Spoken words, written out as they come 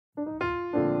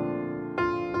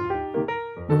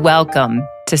Welcome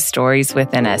to Stories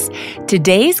Within Us.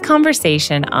 Today's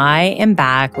conversation, I am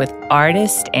back with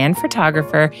artist and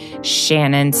photographer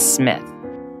Shannon Smith.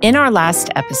 In our last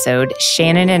episode,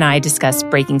 Shannon and I discussed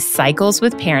breaking cycles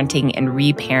with parenting and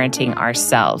reparenting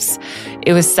ourselves.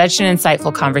 It was such an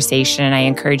insightful conversation, and I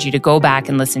encourage you to go back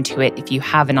and listen to it if you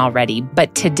haven't already.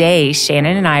 But today,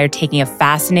 Shannon and I are taking a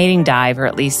fascinating dive, or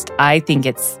at least I think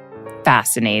it's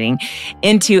fascinating,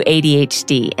 into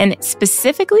ADHD, and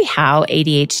specifically how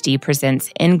ADHD presents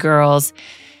in girls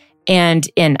and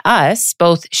in us.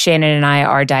 Both Shannon and I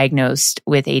are diagnosed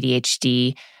with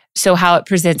ADHD, so how it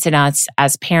presents in us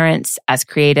as parents, as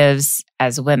creatives,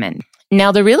 as women.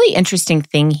 Now, the really interesting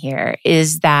thing here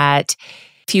is that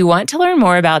if you want to learn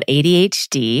more about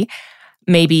ADHD,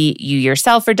 maybe you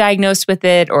yourself are diagnosed with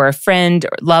it, or a friend,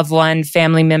 or loved one,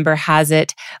 family member has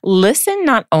it, listen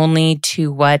not only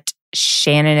to what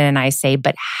Shannon and I say,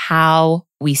 but how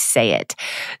we say it.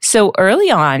 So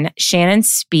early on, Shannon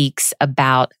speaks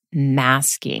about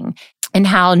masking and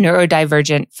how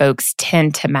neurodivergent folks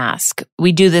tend to mask.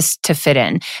 We do this to fit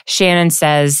in. Shannon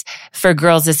says, for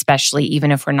girls especially, even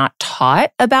if we're not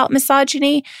taught about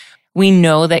misogyny, we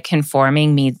know that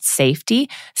conforming means safety,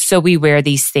 so we wear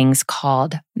these things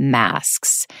called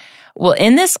masks. Well,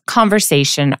 in this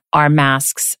conversation, our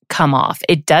masks come off.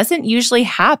 It doesn't usually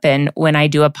happen when I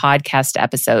do a podcast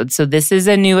episode, so this is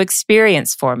a new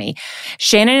experience for me.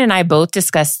 Shannon and I both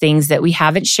discuss things that we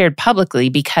haven't shared publicly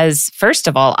because, first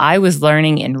of all, I was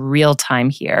learning in real time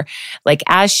here. Like,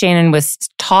 as Shannon was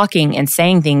talking and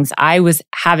saying things, I was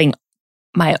having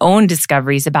my own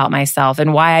discoveries about myself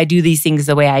and why I do these things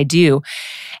the way I do.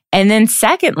 And then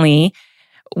secondly,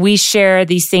 we share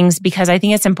these things because I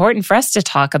think it's important for us to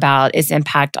talk about its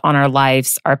impact on our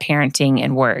lives, our parenting,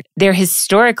 and work. There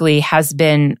historically has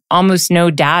been almost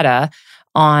no data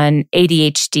on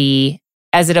ADHD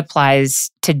as it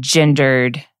applies to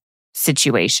gendered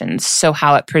situations, so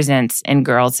how it presents in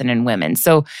girls and in women.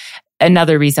 So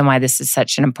another reason why this is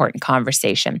such an important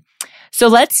conversation. So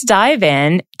let's dive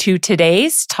in to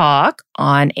today's talk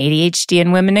on ADHD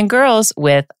in women and girls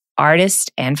with artist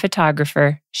and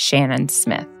photographer Shannon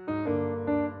Smith.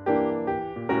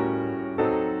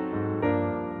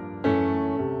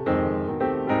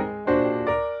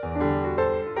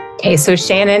 Okay, so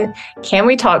Shannon, can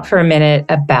we talk for a minute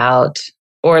about,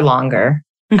 or longer?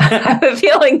 I have a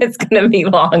feeling it's going to be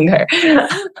longer.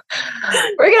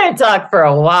 We're going to talk for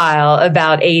a while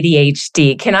about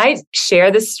ADHD. Can I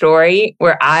share the story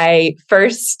where I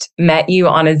first met you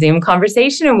on a Zoom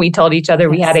conversation and we told each other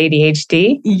we had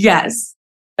ADHD? Yes.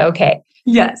 Okay.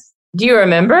 Yes. Do you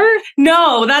remember?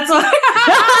 No, that's what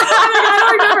I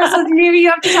don't remember. So maybe you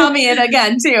have to tell me it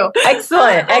again too.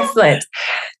 Excellent.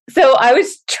 So I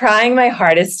was trying my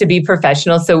hardest to be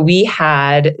professional. So we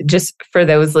had, just for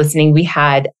those listening, we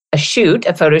had a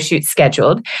photo shoot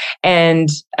scheduled. And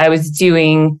I was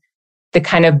doing the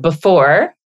kind of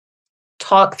before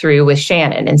talk through with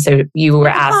Shannon. And so you were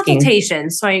asking. Consultation.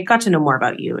 So I got to know more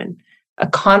about you. And a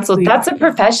consult. That's a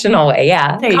professional way.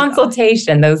 Yeah.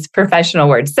 Consultation, those professional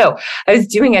words. So I was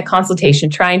doing a consultation,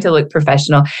 trying to look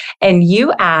professional. And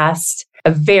you asked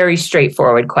a very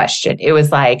straightforward question. It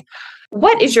was like,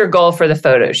 what is your goal for the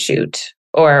photo shoot?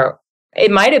 Or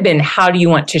it might have been, how do you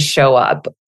want to show up?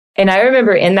 And I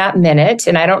remember in that minute,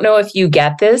 and I don't know if you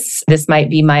get this might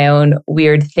be my own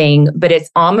weird thing, but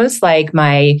it's almost like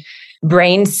my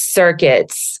brain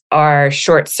circuits are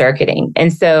short circuiting.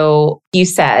 And so you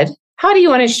said, how do you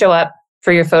want to show up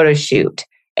for your photo shoot?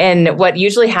 And what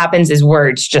usually happens is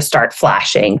words just start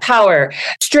flashing. Power,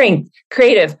 strength,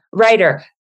 creative, writer,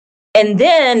 and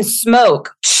then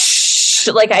smoke.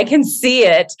 Like I can see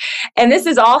it. And this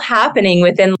is all happening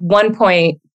within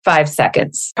 1.5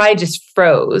 seconds. Probably just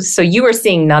froze. So you were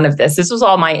seeing none of this. This was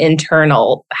all my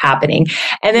internal happening.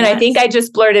 And then I think I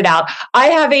just blurted out, I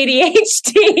have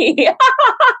ADHD.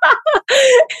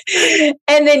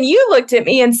 And then you looked at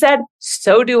me and said,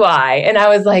 so do I. And I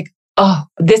was like, oh,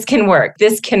 this can work.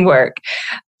 This can work.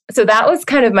 So that was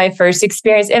kind of my first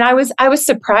experience. And I was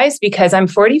surprised because I'm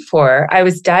 44. I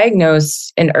was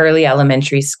diagnosed in early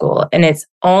elementary school. And it's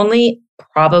only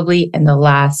probably in the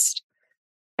last,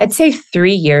 I'd say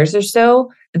 3 years or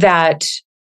so, that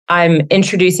I'm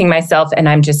introducing myself and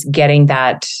I'm just getting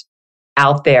that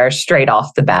out there straight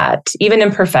off the bat, even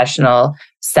in professional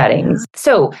settings.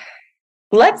 So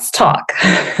let's talk.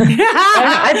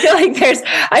 I feel like there's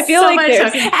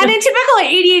and in typical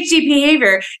ADHD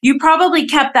behavior, you probably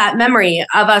kept that memory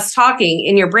of us talking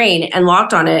in your brain and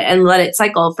locked on it and let it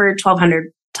cycle for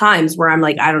 1,200 times where I'm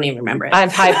like, I don't even remember it. I'm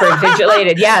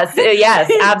hyper-vigilated. Yes,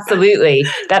 absolutely.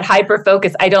 That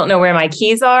hyper-focus. I don't know where my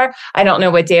keys are. I don't know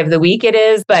what day of the week it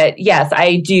is. But yes,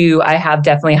 I do. I have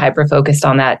definitely hyper-focused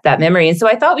on that memory. And so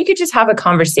I thought we could just have a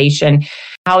conversation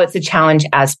how it's a challenge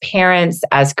as parents,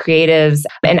 as creatives,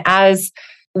 and as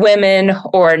women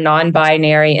or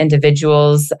non-binary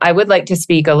individuals. I would like to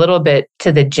speak a little bit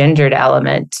to the gendered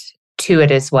element to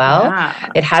it as well. Yeah.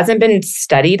 It hasn't been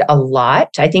studied a lot.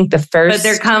 I think the first... But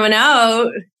they're coming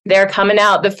out. They're coming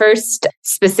out. The first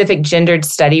specific gendered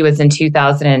study was in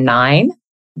 2009.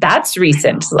 That's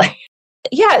recent.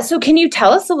 Yeah. So can you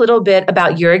tell us a little bit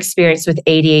about your experience with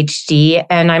ADHD?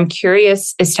 And I'm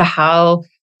curious as to how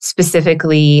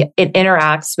specifically it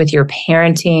interacts with your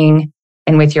parenting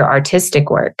and with your artistic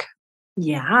work.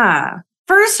 Yeah.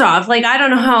 First off, I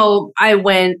don't know how I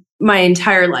went my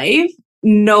entire life.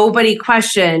 Nobody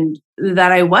questioned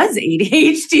that I was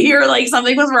ADHD or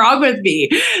something was wrong with me.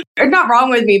 Or not wrong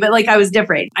with me, but I was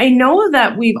different. I know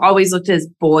that we've always looked at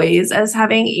boys as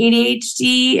having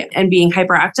ADHD and being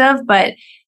hyperactive, but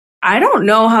I don't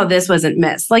know how this wasn't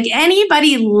missed.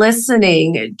 Anybody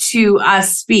listening to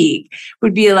us speak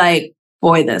would be like,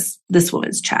 boy, this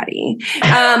woman's chatty.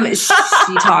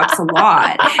 She talks a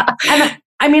lot. And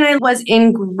I was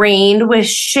ingrained with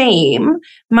shame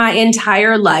my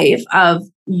entire life of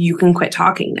you can quit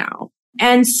talking now.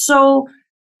 And so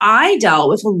I dealt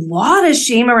with a lot of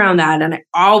shame around that and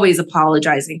always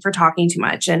apologizing for talking too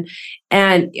much.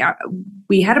 And yeah,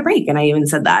 we had a break and I even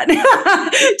said that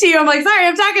to you. I'm like, sorry,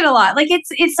 I'm talking a lot.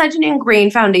 It's such an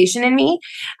ingrained foundation in me.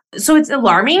 So it's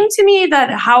alarming to me that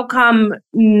how come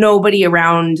nobody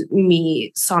around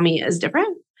me saw me as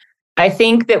different? I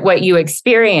think that what you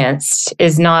experienced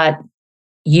is not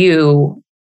you.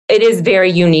 It is very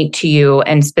unique to you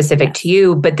and specific to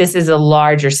you, but this is a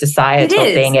larger societal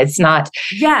thing. It's not.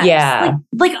 Yes. Yeah.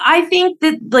 I think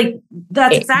that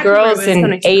that's exactly girls where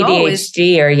in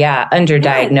ADHD are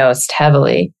underdiagnosed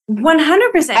heavily.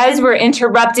 100%. As we're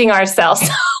interrupting ourselves.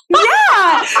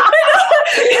 Yeah.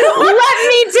 Let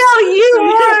me tell you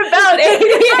more about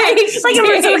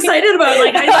ADHD. I'm so excited about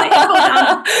it.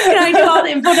 Can I do all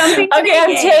the info dumping? Okay,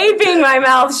 I'm taping my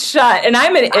mouth shut, and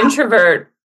I'm an introvert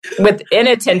with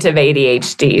inattentive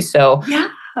ADHD. So yeah,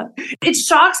 it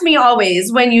shocks me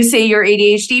always when you say you're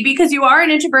ADHD because you are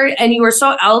an introvert and you are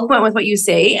so eloquent with what you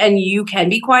say, and you can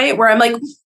be quiet. Where I'm like,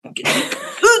 I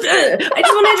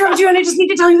just want to interrupt you, and I just need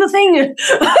to tell you the thing.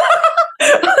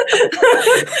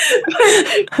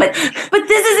 but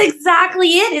this is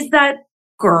exactly it. Is that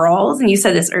girls, and you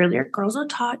said this earlier, girls are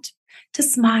taught to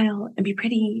smile and be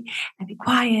pretty and be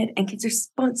quiet, and kids are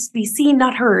supposed to be seen,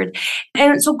 not heard.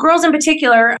 And so girls in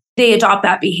particular, they adopt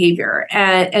that behavior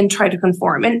and try to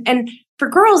conform. And for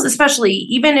girls especially,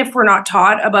 even if we're not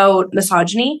taught about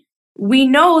misogyny, we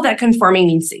know that conforming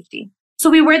means safety. So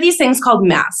we wear these things called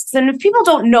masks. And if people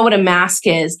don't know what a mask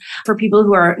is, for people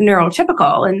who are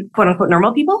neurotypical and quote unquote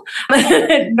normal people,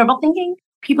 normal thinking,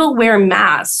 people wear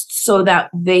masks so that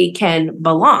they can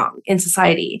belong in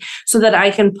society, so that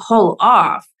I can pull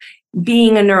off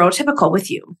being a neurotypical with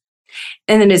you.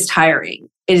 And it is tiring.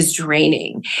 It is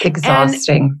draining.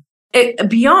 Exhausting.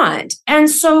 Beyond. And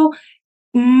so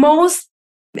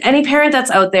any parent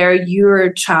that's out there,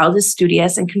 your child is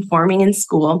studious and conforming in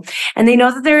school, and they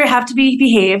know that they have to be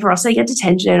behaved or else they get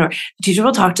detention, or the teacher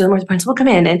will talk to them, or the principal will come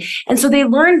in. And so they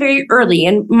learn very early.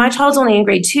 And my child's only in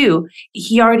grade 2.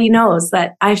 He already knows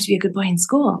that I have to be a good boy in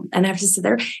school, and I have to sit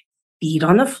there, feet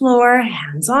on the floor,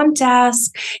 hands on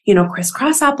desk,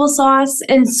 crisscross applesauce.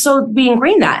 And so we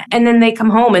ingrain that. And then they come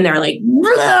home and they're like,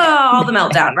 all the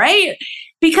meltdown, right?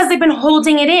 Because they've been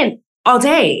holding it in all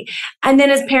day. And then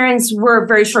as parents, we're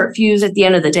very short fused at the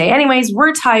end of the day. Anyways,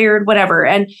 we're tired, whatever.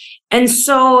 And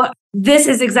so this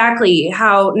is exactly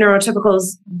how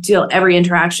neurotypicals deal every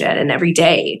interaction and every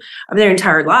day of their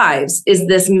entire lives, is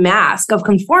this mask of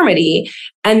conformity.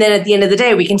 And then at the end of the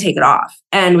day, we can take it off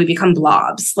and we become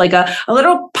blobs, like a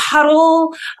little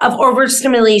puddle of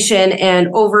overstimulation and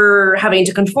over having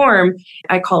to conform.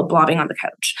 I call it blobbing on the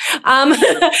couch.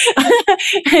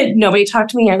 Nobody talk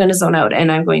to me. I'm going to zone out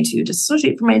and I'm going to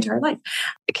dissociate for my entire life.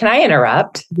 Can I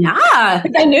interrupt? Yeah.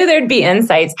 I knew there'd be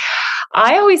insights.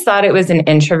 I always thought it was an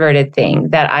introverted thing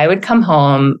that I would come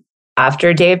home after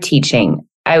a day of teaching.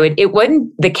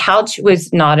 The couch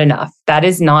was not enough. That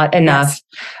is not enough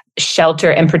shelter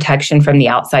and protection from the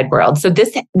outside world. So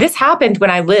this happened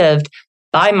when I lived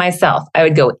by myself. I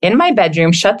would go in my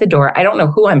bedroom, shut the door. I don't know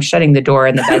who I'm shutting the door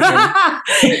in the bedroom.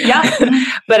 Yeah.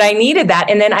 But I needed that.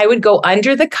 And then I would go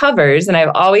under the covers, and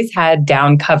I've always had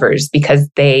down covers because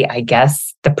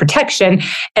the protection,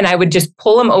 and I would just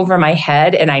pull them over my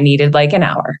head, and I needed like an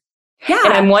hour. Yeah.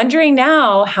 And I'm wondering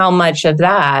now how much of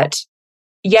that,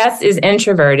 yes, is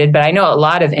introverted, but I know a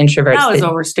lot of introverts. That was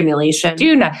overstimulation.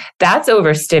 Do not. That's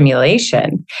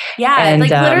overstimulation. Yeah. And,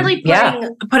 like literally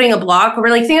putting a block over,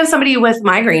 like think of somebody with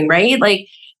migraine, right? Like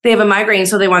they have a migraine,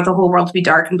 so they want the whole world to be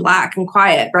dark and black and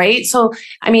quiet, right? So,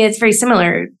 I mean, it's very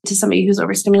similar to somebody who's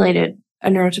overstimulated, a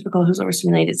neurotypical who's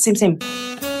overstimulated. Same.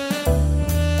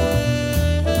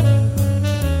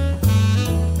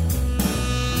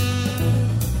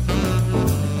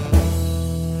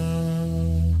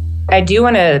 I do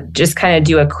want to just kind of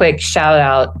do a quick shout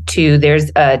out to, there's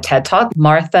a TED Talk,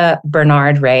 Martha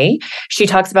Bernard Ray. She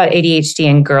talks about ADHD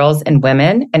in girls and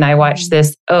women. And I watched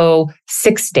this,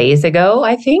 6 days ago,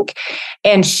 I think.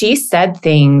 And she said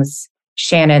things,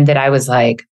 Shannon, that I was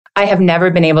like, I have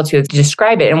never been able to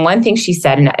describe it. And one thing she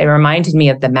said, and it reminded me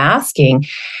of the masking,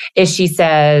 is she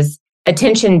says,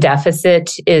 attention deficit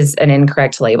is an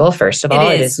incorrect label. First of all,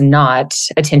 it is not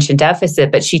attention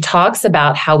deficit, but she talks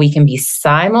about how we can be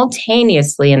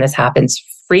simultaneously, and this happens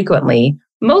frequently,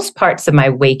 most parts of my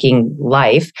waking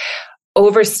life,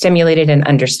 overstimulated and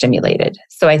understimulated.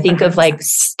 So I think of like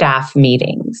staff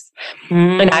meetings.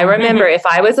 And I remember if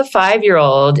I was a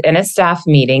 5-year-old in a staff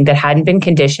meeting that hadn't been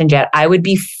conditioned yet, I would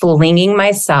be flinging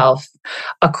myself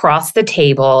across the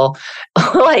table,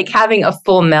 like having a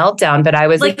full meltdown. But I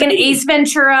was like an Ace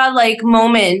Ventura like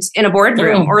moment in a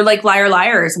boardroom or like Liar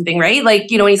Liar or something, right? Like,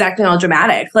 when he's acting all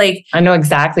dramatic. Like I know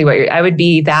exactly what I would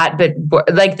be that, but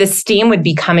like the steam would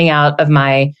be coming out of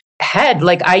my head.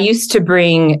 Like I used to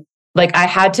bring, like I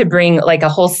had to bring like a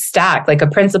whole stack. Like a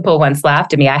principal once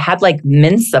laughed at me. I had like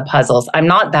Mensa puzzles. I'm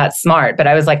not that smart, but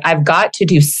I was like, I've got to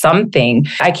do something.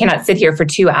 I cannot sit here for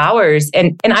 2 hours.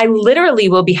 And I literally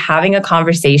will be having a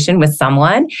conversation with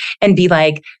someone and be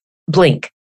like, blink,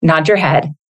 nod your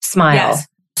head, smile. Yes.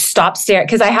 Stop staring,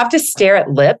 because I have to stare at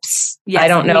lips. Yes, I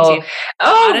don't know.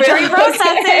 Oh, auditory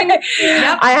processing.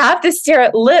 Yep. I have to stare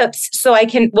at lips so I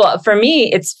can, well, for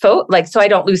me, it's so I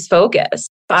don't lose focus.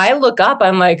 If I look up,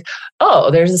 I'm like,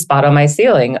 oh, there's a spot on my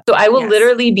ceiling. So I will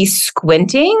literally be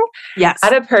squinting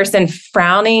at a person,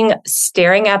 frowning,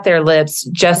 staring at their lips,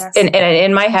 and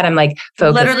in my head, I'm like,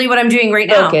 focus. Literally what I'm doing right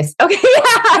now. Focus. Okay.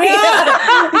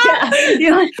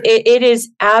 Yeah. It is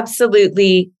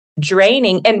absolutely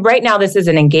draining. And right now, this is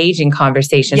an engaging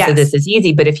conversation. So this is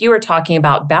easy. But if you were talking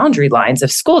about boundary lines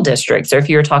of school districts, or if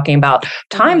you were talking about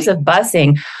times of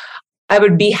busing, I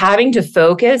would be having to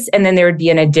focus, and then there would be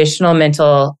an additional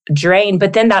mental drain,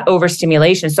 but then that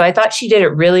overstimulation. So I thought she did it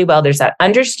really well. There's that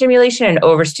understimulation and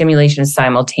overstimulation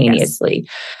simultaneously.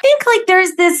 I think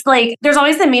like there's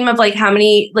always the meme of like how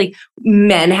many like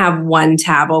men have one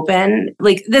tab open.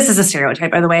 Like this is a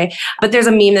stereotype, by the way, but there's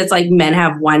a meme that's like men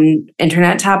have one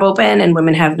internet tab open and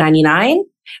women have 99.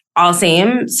 All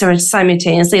same, so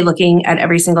simultaneously looking at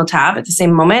every single tab at the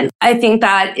same moment. I think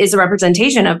that is a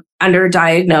representation of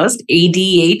underdiagnosed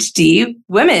ADHD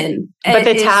women. But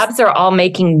the tabs are all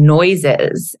making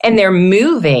noises and they're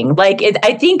moving.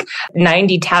 I think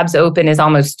 90 tabs open is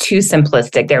almost too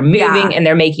simplistic. They're moving and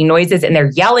they're making noises and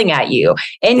they're yelling at you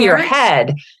in your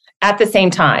head at the same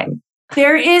time.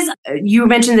 There is, you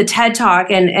mentioned the TED Talk,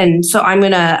 and so I'm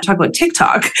going to talk about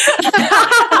TikTok.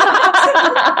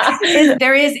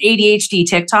 There is ADHD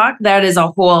TikTok. That is a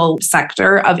whole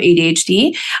sector of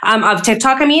ADHD, of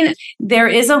TikTok. I mean, there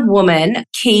is a woman,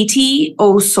 Katie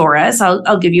Osoris.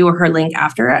 I'll give you her link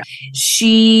after.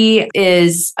 She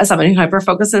is someone who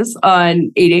hyper-focuses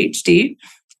on ADHD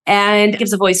and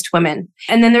gives a voice to women.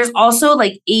 And then there's also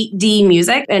like 8D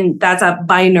music, and that's a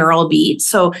binaural beat.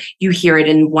 So you hear it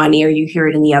in one ear, you hear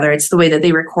it in the other. It's the way that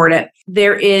they record it.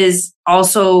 There is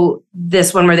also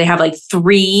this one where they have like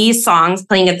 3 songs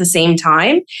playing at the same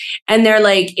time. And they're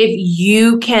like, if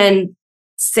you can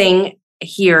sing,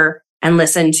 hear, and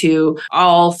listen to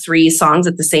all 3 songs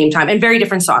at the same time, and very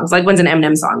different songs. Like one's an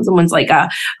Eminem song, and one's like a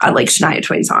like Shania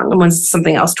Twain song, and one's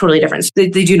something else totally different. They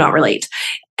do not relate.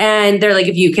 And they're like,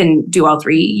 if you can do all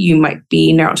 3, you might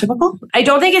be neurotypical. I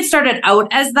don't think it started out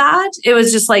as that. It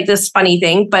was just like this funny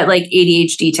thing, but like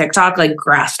ADHD TikTok like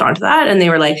grasped onto that. And they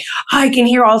were like, I can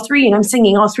hear all 3 and I'm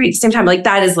singing all 3 at the same time. Like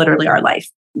that is literally our life.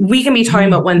 We can be talking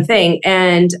about one thing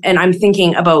and I'm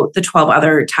thinking about the 12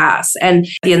 other tasks. And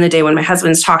at the end of the day, when my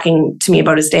husband's talking to me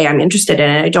about his day, I'm interested in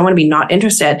it. I don't want to be not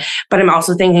interested, but I'm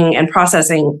also thinking and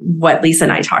processing what Lisa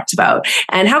and I talked about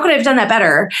and how could I have done that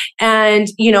better? And,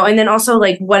 and then also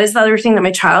like, what is the other thing that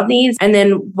my child needs? And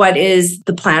then what is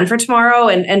the plan for tomorrow?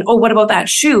 And oh, what about that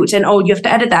shoot? And oh, you have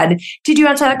to edit that. Did you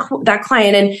answer that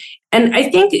client? And I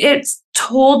think it's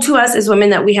told to us as women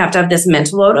that we have to have this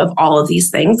mental load of all of these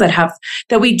things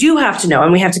that we do have to know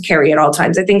and we have to carry at all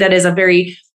times. I think that is a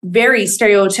very, very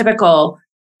stereotypical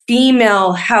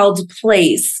female held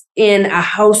place in a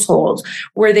household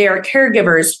where they are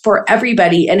caregivers for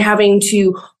everybody and having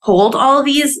to hold all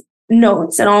these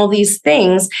notes and all these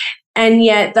things. And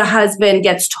yet the husband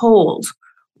gets told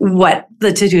what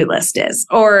the to-do list is,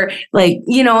 or like,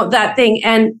 that thing.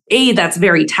 And that's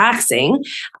very taxing,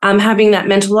 having that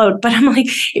mental load. But I'm like,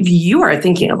 if you are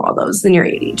thinking of all those, then you're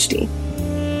ADHD.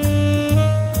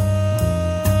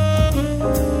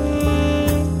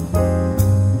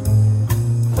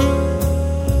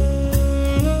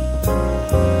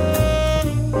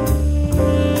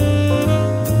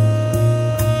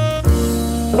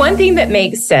 One thing that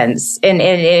makes sense, and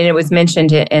it was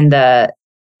mentioned in the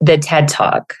TED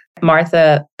Talk,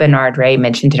 Martha Bernard Ray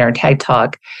mentioned in her TED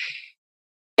Talk,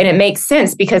 and it makes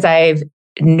sense because I've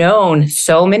known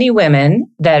so many women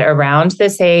that around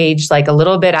this age, like a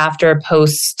little bit after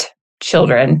post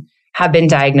children, have been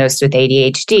diagnosed with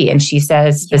ADHD. And she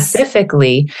says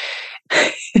specifically,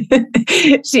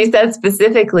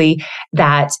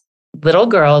 that little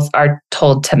girls are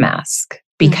told to mask.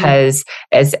 Because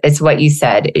as what you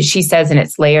said, she says, and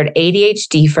it's layered,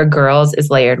 ADHD for girls is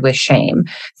layered with shame.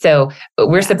 So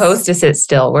we're supposed to sit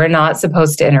still. We're not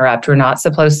supposed to interrupt. We're not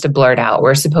supposed to blurt out.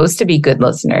 We're supposed to be good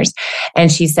listeners.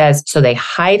 And she says, so they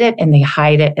hide it and they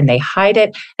hide it and they hide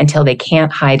it until they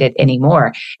can't hide it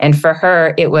anymore. And for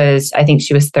her, it was, I think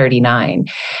she was 39.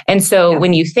 And so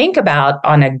when you think about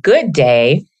on a good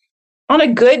day,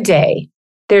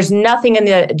 there's nothing in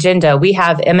the agenda. We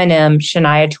have Eminem,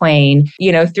 Shania Twain,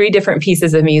 3 different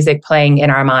pieces of music playing in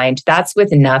our mind. That's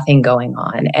with nothing going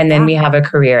on. And then we have a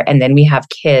career, and then we have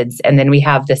kids, and then we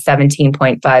have the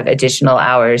 17.5 additional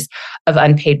hours of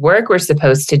unpaid work we're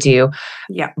supposed to do,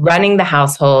 running the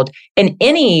household. And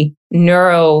any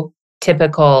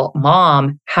neurotypical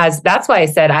mom that's why I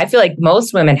said, I feel like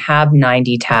most women have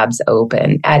 90 tabs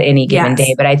open at any given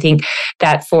day. But I think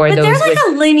that those, they're like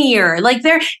a linear, like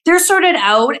they're sorted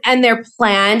out and they're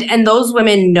planned, and those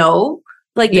women know,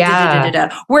 like,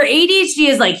 where ADHD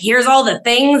is like, here's all the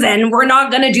things, and we're not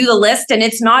going to do the list, and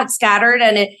it's not scattered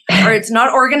and it's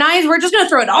not organized. We're just going to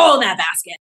throw it all in that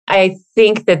basket. I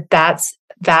think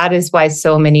that is why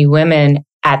so many women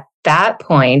at that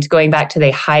point, going back to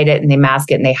they hide it and they mask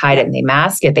it and they hide it and they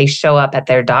mask it, they show up at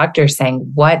their doctor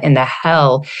saying, what in the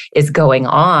hell is going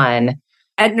on?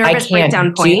 At nervous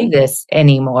breakdown point. I can't do this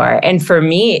anymore. And for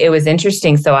me, it was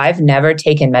interesting. So I've never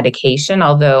taken medication,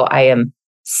 although I am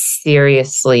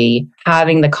seriously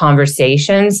having the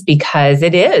conversations because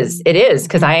it is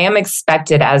because I am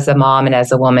expected as a mom and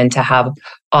as a woman to have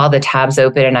all the tabs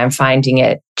open, and I'm finding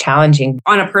it challenging.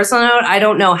 On a personal note, I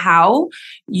don't know how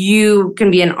you can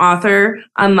be an author,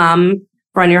 a mom,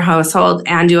 run your household,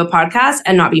 and do a podcast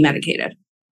and not be medicated.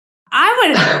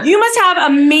 You must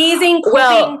have amazing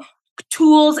coping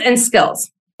tools and skills.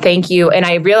 Thank you. And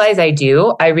I realize I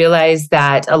do. I realize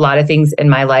that a lot of things in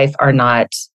my life are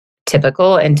not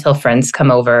typical until friends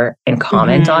come over and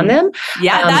comment on them.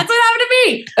 Yeah, that's what happened to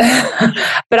me.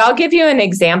 But I'll give you an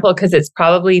example because it's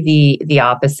probably the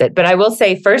opposite. But I will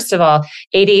say, first of all,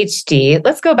 ADHD,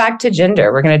 let's go back to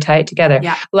gender. We're going to tie it together.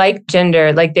 Yeah. Like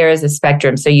gender, like there is a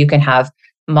spectrum. So you can have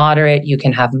moderate, you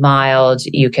can have mild,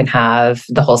 you can have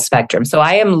the whole spectrum. So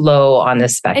I am low on the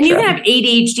spectrum. And you can have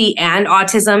ADHD and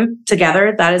autism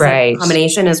together. That is a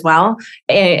combination as well.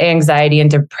 Anxiety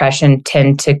and depression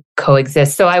tend to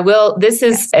coexist. So this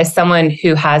is as someone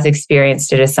who has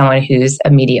experienced it, as someone whose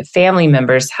immediate family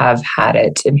members have had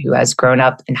it and who has grown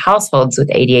up in households with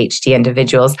ADHD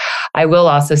individuals. I will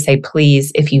also say,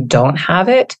 please, if you don't have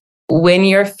it, when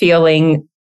you're feeling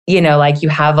like you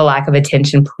have a lack of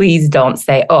attention, please don't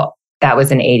say, oh, that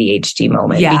was an ADHD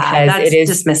moment. Yeah, because that's it is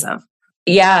dismissive.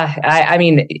 Yeah. I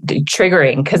mean,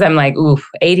 triggering, because I'm like, oof,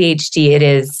 ADHD, it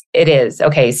is.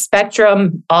 Okay.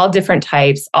 Spectrum, all different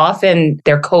types. Often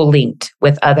they're co-linked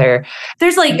with other.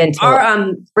 There's like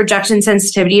rejection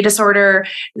sensitivity disorder.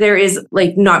 There is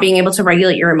like not being able to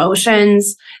regulate your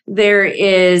emotions. There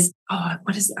is,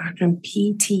 what is the acronym?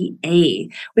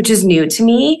 PTA, which is new to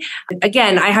me.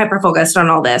 Again, I hyper-focused on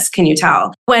all this. Can you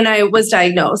tell? When I was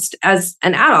diagnosed as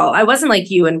an adult, I wasn't like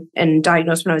you and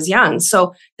diagnosed when I was young.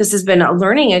 So this has been a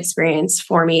learning experience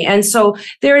for me. And so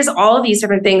there is all of these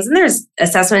different things, and there's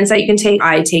assessments that you can take.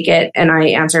 I take it and I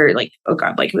answer like, oh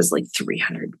God, like it was like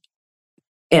 300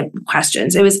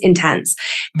 questions. It was intense,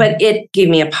 but it gave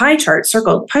me a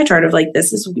circled pie chart of like,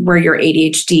 this is where your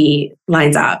ADHD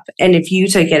lines up. And if you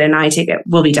take it and I take it,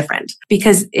 will be different,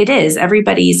 because it is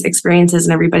everybody's experiences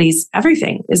and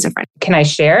everything is different. Can I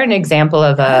share an example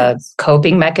of a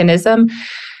coping mechanism?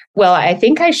 Well, I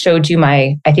think I showed you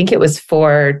I think it was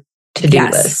 4 to-do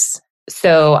lists.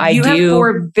 So you have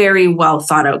 4 very well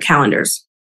thought out calendars.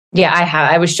 Yeah, I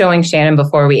have. I was showing Shannon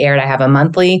before we aired. I have a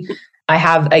monthly. I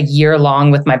have a year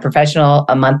long with my professional,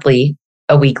 a monthly,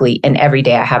 a weekly, and every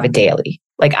day I have a daily.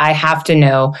 Like I have to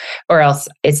know or else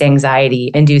it's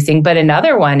anxiety inducing. But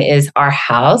another one is our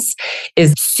house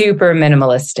is super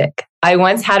minimalistic. I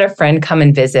once had a friend come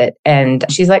and visit and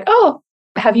she's like, oh,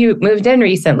 have you moved in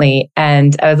recently?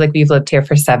 And I was like, we've lived here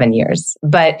for 7 years.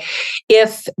 But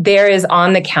if there is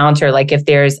on the counter, like if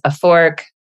there's a fork,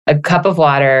 a cup of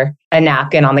water, a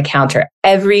napkin on the counter,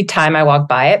 every time I walk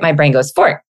by it, my brain goes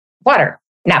fork, water,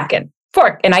 napkin,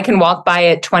 fork. And I can walk by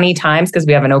it 20 times because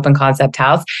we have an open concept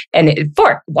house and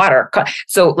fork, water.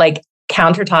 So like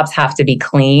countertops have to be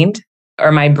cleaned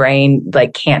or my brain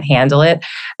like can't handle it.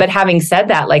 But having said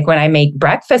that, like when I make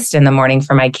breakfast in the morning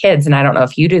for my kids, and I don't know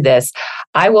if you do this,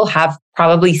 I will have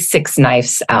probably 6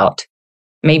 knives out,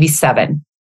 maybe 7.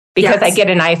 Because I get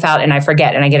a knife out and I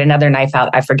forget, and I get another knife out,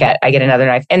 I forget, I get another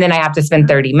knife. And then I have to spend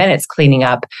 30 minutes cleaning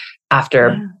up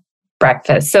after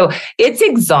breakfast. So it's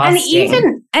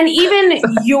exhausting. And even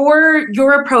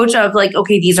your approach of like,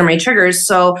 okay, these are my triggers.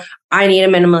 So I need a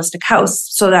minimalistic house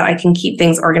so that I can keep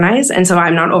things organized. And so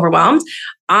I'm not overwhelmed.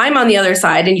 I'm on the other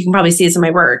side, and you can probably see this in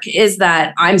my work, is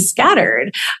that I'm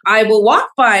scattered. I will walk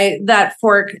by that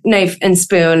fork, knife, and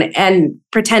spoon and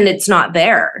pretend it's not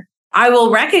there. I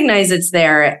will recognize it's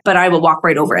there, but I will walk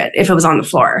right over it if it was on the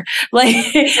floor. Like,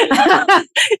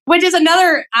 which is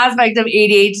another aspect of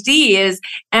ADHD is,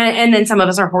 and then some of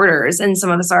us are hoarders and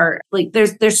some of us are like,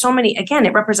 there's so many, again,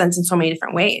 it represents in so many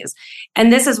different ways.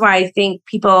 And this is why I think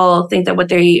people think that what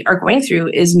they are going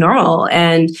through is normal.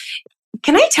 And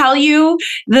can I tell you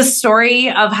the story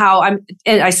of how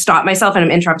I stopped myself and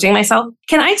I'm interrupting myself.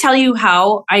 Can I tell you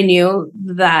how I knew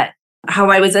that, how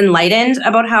I was enlightened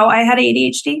about how I had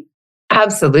ADHD?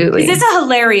 Absolutely. This is a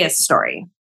hilarious story.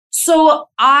 So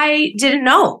I didn't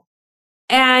know.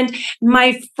 And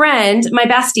my friend, my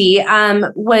bestie,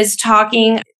 was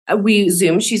talking, we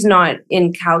Zoomed, she's not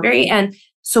in Calgary. And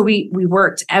so we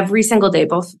worked every single day,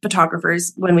 both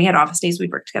photographers, when we had office days,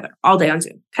 we'd work together all day on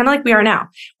Zoom, kind of like we are now,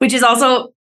 which is also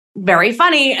very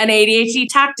funny, an ADHD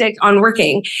tactic on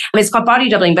working. It's called body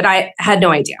doubling, but I had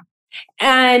no idea.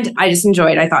 And I just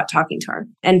enjoyed, I thought, talking to her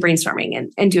and brainstorming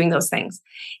and doing those things.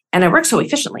 And I worked so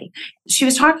efficiently. She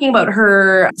was talking about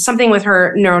something with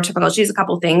her neurotypical. She has a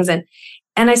couple of things. And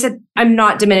I said, I'm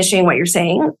not diminishing what you're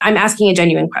saying. I'm asking a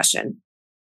genuine question.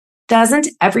 Doesn't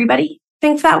everybody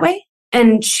think that way?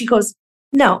 And she goes,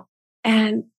 no.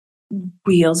 And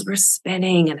wheels were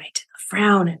spinning and I did a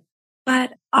frown.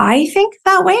 But I think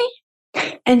that way.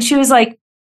 And she was like,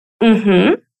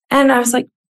 mm-hmm. And I was like,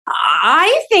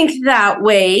 I think that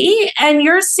way. And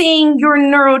you're saying your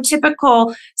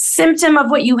neurotypical symptom of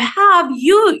what you have,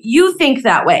 you think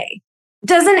that way.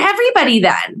 Doesn't everybody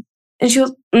then? And she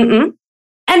goes, mm-mm.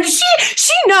 And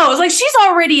she knows, like she's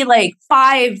already like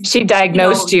 5. She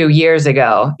diagnosed you years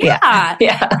ago. Yeah.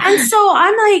 Yeah. And so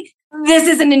I'm like, this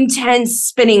is an intense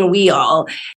spinning wheel.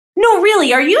 No,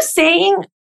 really, are you saying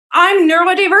I'm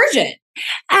neurodivergent?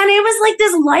 And it was like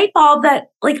this light bulb that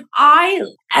like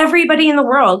everybody in the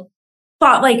world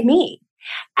thought like me.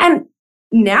 And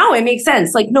now it makes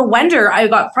sense. Like no wonder I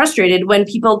got frustrated when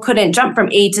people couldn't jump from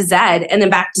A to Z and then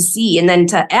back to C and then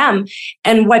to M,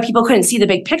 and why people couldn't see the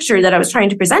big picture that I was trying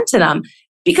to present to them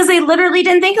because they literally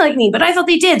didn't think like me, but I thought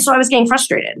they did. So I was getting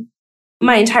frustrated.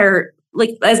 My entire,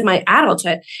 like as my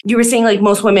adulthood, you were saying like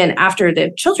most women after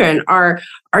the children are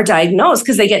diagnosed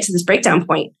because they get to this breakdown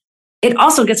point. It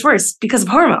also gets worse because of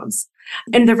hormones.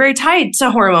 And they're very tied to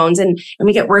hormones. And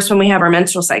we get worse when we have our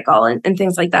menstrual cycle and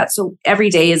things like that. So every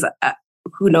day is,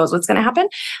 who knows what's going to happen.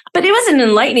 But it was an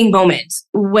enlightening moment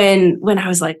when I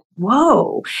was like,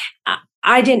 whoa,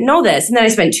 I didn't know this. And then I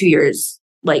spent 2 years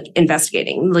like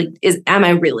investigating, like, am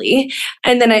I really?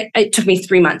 And then it took me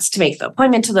 3 months to make the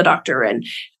appointment to the doctor. And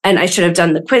I should have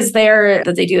done the quiz there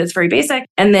that they do. It's very basic.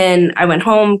 And then I went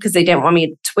home because they didn't want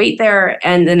me to wait there.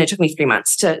 And then it took me 3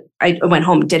 months I went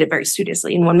home and did it very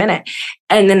studiously in 1 minute.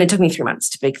 And then it took me 3 months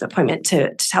to make the appointment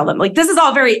to tell them, like, this is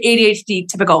all very ADHD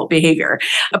typical behavior.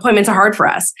 Appointments are hard for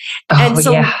us. And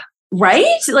so, yeah.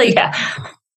 Right? Like, yeah.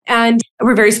 And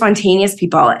we're very spontaneous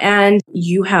people. And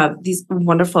you have these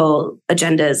wonderful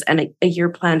agendas and a year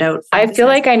planned out. I feel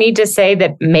like I need to say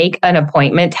that make an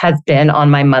appointment has been on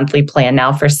my monthly plan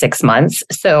now for 6 months.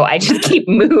 So I just keep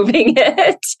moving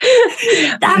it.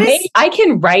 I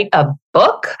can write a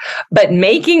book, but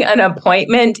making an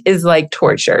appointment is like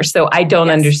torture. So I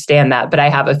don't understand that, but I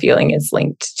have a feeling it's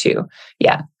linked to,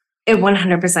 yeah. It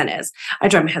 100% is. I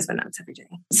drive my husband nuts every day.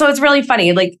 So it's really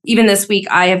funny. Like even this week,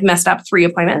 I have messed up 3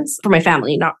 appointments for my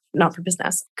family, not for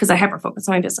business, because I hyper-focus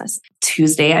on my business.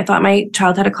 Tuesday, I thought my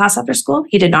child had a class after school.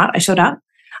 He did not. I showed up.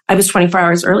 I was 24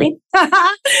 hours early.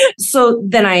 So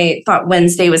then I thought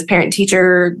Wednesday was parent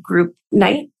teacher group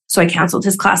night. So I canceled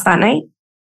his class that night.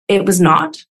 It was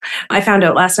not. I found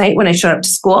out last night when I showed up to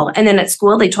school. And then at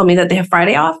school, they told me that they have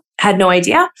Friday off. Had no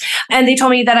idea. And they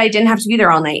told me that I didn't have to be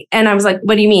there all night. And I was like,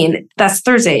 what do you mean? That's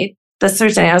Thursday. That's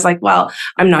Thursday. I was like, well,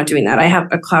 I'm not doing that. I have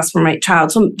a class for my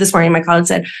child. So this morning, my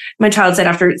child said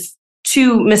after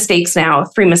 3 mistakes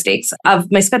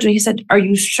of my schedule, he said, are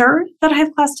you sure that I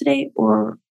have class today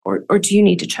or do you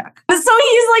need to check? So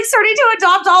he's like starting to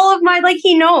adopt all of my, like,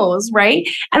 he knows, right?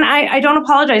 And I don't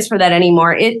apologize for that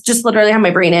anymore. It's just literally how my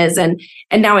brain is. And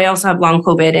now I also have long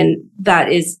COVID, and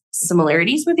that is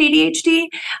similarities with ADHD.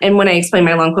 And when I explain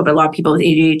my long COVID, a lot of people with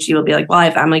ADHD will be like, well,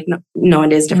 I'm like, no,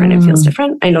 it is different. It feels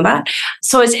different. I know that.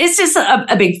 So it's just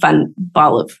a big fun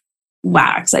ball of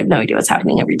wax. I have no idea what's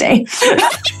happening every day.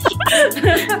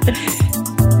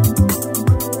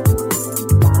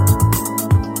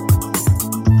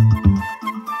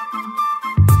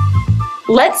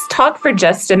 Let's talk for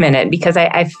just a minute, because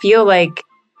I feel like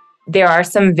there are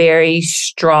some very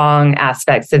strong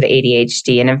aspects of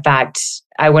ADHD. And in fact,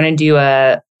 I want to do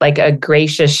a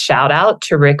gracious shout out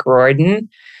to Rick Riordan,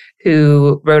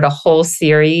 who wrote a whole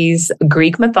series,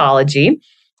 Greek mythology,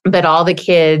 but all the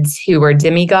kids who were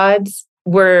demigods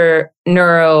were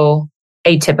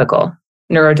neuroatypical,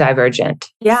 neurodivergent.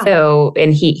 Yeah. So,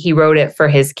 and he wrote it for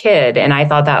his kid. And I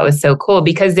thought that was so cool,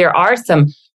 because there are some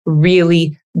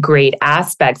really great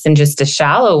aspects. And just a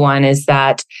shallow one is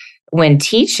that when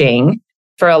teaching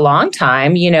for a long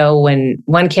time, when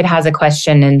one kid has a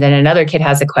question and then another kid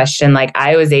has a question, like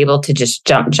I was able to just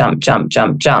jump.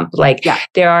 Like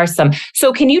there are some.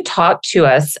 So can you talk to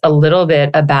us a little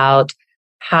bit about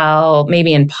how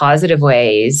maybe in positive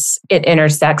ways it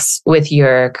intersects with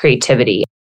your creativity?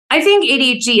 I think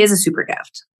ADHD is a super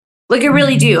gift. Like I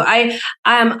really do. I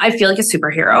feel like a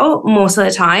superhero most of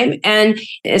the time. And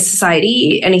in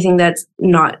society, anything that's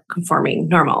not conforming,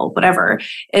 normal, whatever,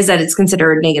 is that it's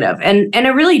considered negative. And I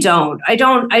really don't. I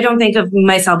don't think of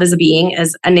myself as a being,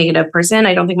 as a negative person.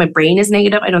 I don't think my brain is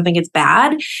negative. I don't think it's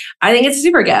bad. I think it's a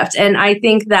super gift. And I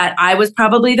think that I was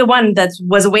probably the one that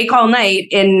was awake all night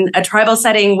in a tribal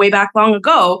setting way back long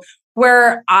ago,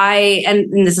 where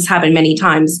and this has happened many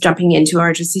times, jumping into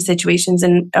emergency situations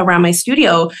and around my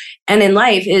studio and in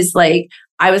life, is like,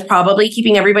 I was probably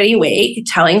keeping everybody awake,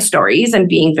 telling stories and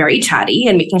being very chatty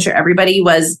and making sure everybody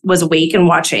was awake and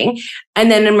watching.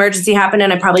 And then an emergency happened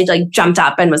and I probably like jumped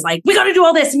up and was like, we got to do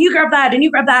all this and you grab that and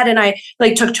you grab that. And I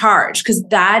like took charge, because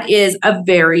that is a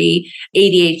very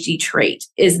ADHD trait,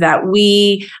 is that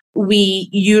we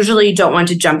usually don't want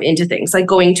to jump into things like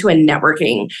going to a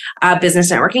networking,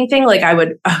 business networking thing. Like I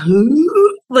would,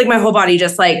 like my whole body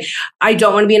just like, I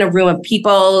don't want to be in a room of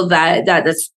people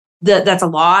that's a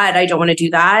lot. I don't want to do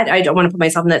that. I don't want to put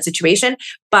myself in that situation.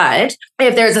 But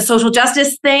if there's a social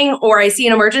justice thing or I see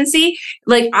an emergency,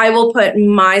 like I will put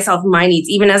myself, my needs,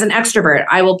 even as an extrovert,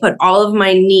 I will put all of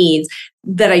my needs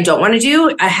that I don't want to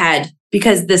do ahead,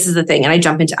 because this is the thing. And I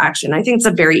jump into action. I think it's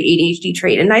a very ADHD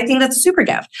trait. And I think that's a super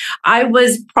gift. I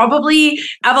was probably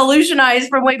evolutionized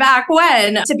from way back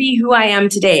when to be who I am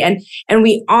today. And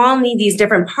we all need these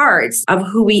different parts of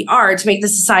who we are to make the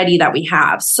society that we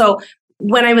have. So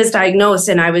when I was diagnosed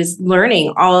and I was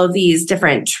learning all of these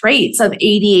different traits of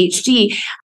ADHD,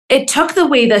 it took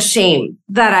away the shame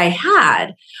that I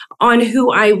had on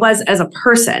who I was as a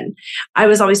person. I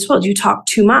was always told, you talk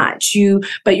too much,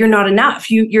 but you're not enough.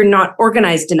 You're not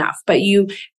organized enough, but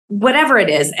whatever it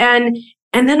is. And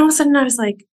then all of a sudden I was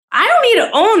like, I don't need to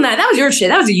own that. That was your shit.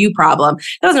 That was a you problem.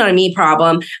 That was not a me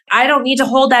problem. I don't need to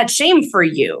hold that shame for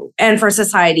you and for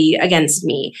society against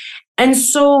me. And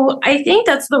so I think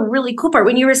that's the really cool part.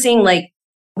 When you were saying, like,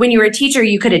 when you were a teacher,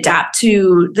 you could adapt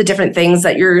to the different things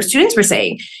that your students were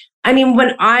saying. I mean,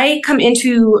 when I come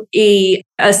into a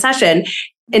session,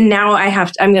 and now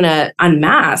I'm going to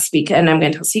unmask and I'm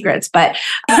going to tell secrets, but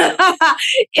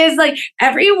it's like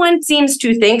everyone seems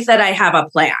to think that I have a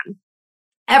plan.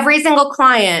 Every single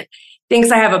client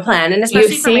thinks I have a plan. And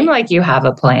especially you seem like you have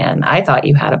a plan. I thought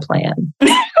you had a plan.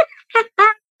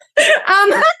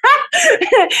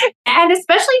 And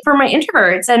especially for my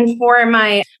introverts and for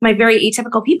my very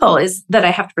atypical people, is that I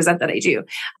have to present that I do.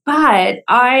 But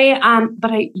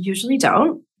I usually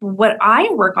don't. What I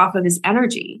work off of is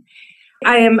energy.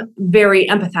 I am very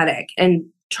empathetic and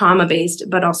trauma-based,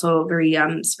 but also very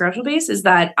spiritual-based, is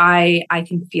that I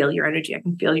can feel your energy. I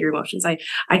can feel your emotions. I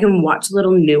can watch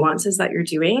little nuances that you're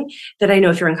doing that I know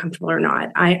if you're uncomfortable or not.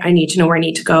 I need to know where I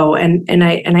need to go. And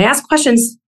I ask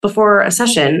questions before a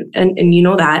session, and you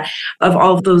know that, of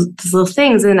all of those little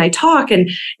things. And I talk and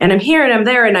I'm here and I'm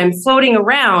there and I'm floating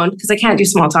around because I can't do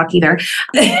small talk either.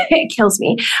 It kills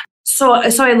me. So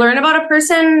I learn about a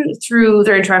person through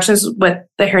their interactions with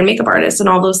the hair and makeup artist and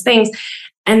all those things.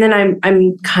 And then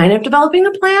I'm kind of developing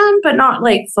a plan, but not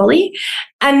like fully.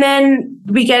 And then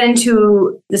we get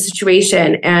into the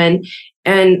situation and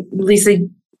Lisa,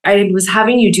 I was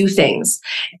having you do things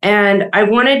and I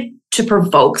wanted to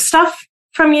provoke stuff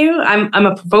from you. I'm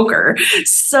a provoker.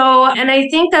 So, and I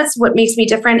think that's what makes me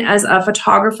different as a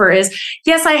photographer is,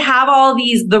 yes, I have all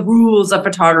the rules of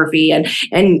photography and,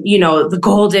 you know, the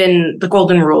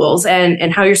golden rules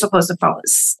and how you're supposed to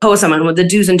pose someone with the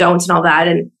do's and don'ts and all that.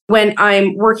 And when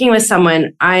I'm working with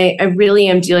someone, I really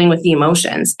am dealing with the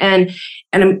emotions and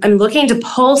I'm looking to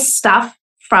pull stuff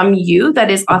from you that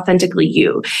is authentically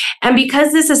you. And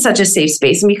because this is such a safe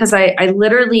space and because I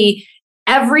literally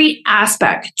every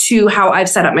aspect to how I've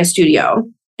set up my studio,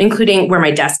 including where my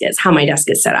desk is, how my desk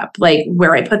is set up, like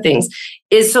where I put things,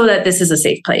 is so that this is a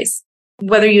safe place,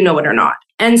 whether you know it or not.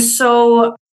 And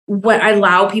so what I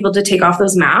allow people to take off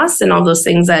those masks and all those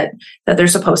things that they're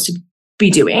supposed to be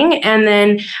doing. And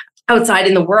then outside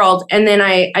in the world. And then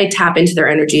I tap into their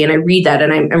energy and I read that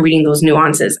and I'm reading those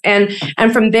nuances. And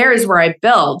from there is where I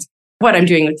build what I'm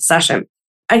doing with the session.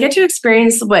 I get to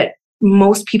experience what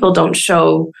most people don't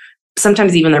show,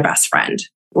 sometimes even their best friend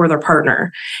or their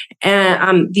partner,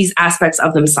 and these aspects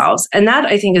of themselves. And that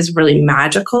I think is really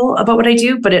magical about what I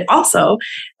do, but it also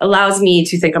allows me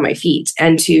to think on my feet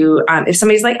and to, if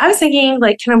somebody's like, I was thinking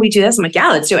like, can we do this? I'm like,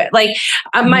 yeah, let's do it. Like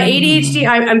my ADHD,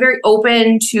 I'm very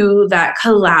open to that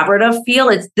collaborative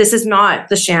feel. This is not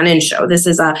the Shannon show. This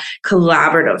is a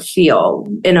collaborative feel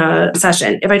in a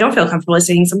session. If I don't feel comfortable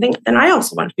saying something, then I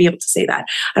also want to be able to say that.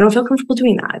 I don't feel comfortable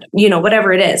doing that, you know,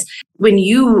 whatever it is. When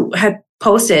you had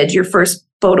posted your first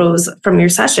photos from your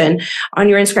session on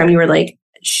your Instagram, you were like,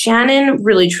 Shannon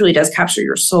really truly does capture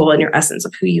your soul and your essence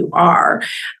of who you are.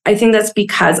 I think that's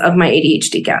because of my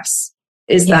ADHD gifts,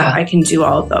 is that I can do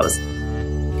all of those.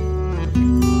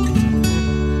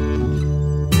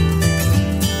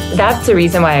 That's the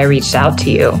reason why I reached out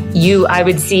to you. I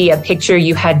would see a picture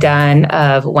you had done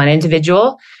of one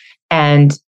individual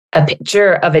and a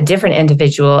picture of a different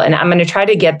individual. And I'm going to try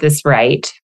to get this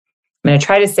right. I'm going to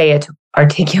try to say it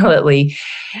articulately.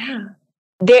 Yeah.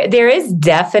 There is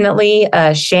definitely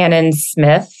a Shannon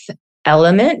Smith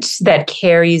element that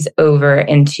carries over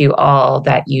into all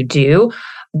that you do.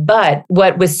 But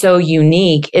what was so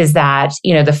unique is that,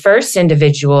 you know, the first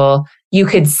individual you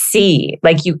could see,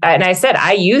 like you, and I said,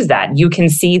 I use that. You can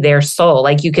see their soul,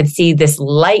 like you could see this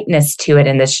lightness to it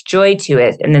and this joy to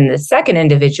it. And then the second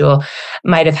individual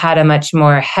might have had a much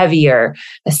more heavier,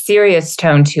 a serious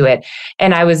tone to it.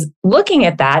 And I was looking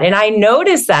at that and I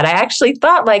noticed that. I actually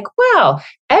thought like, wow,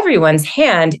 everyone's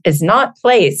hand is not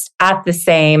placed at the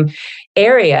same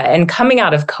area. And coming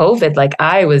out of COVID, like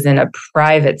I was in a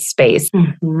private space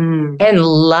and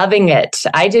loving it.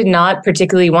 I did not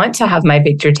particularly want to have my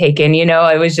picture taken. You know,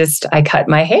 I cut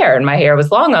my hair and my hair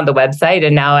was long on the website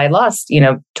and now I lost,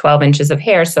 12 inches of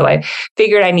hair. So I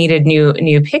figured I needed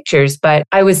new pictures, but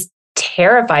I was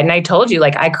terrified. And I told you,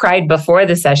 like, I cried before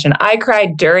the session. I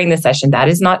cried during the session. That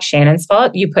is not Shannon's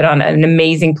fault. You put on an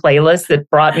amazing playlist that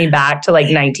brought me back to like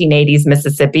 1980s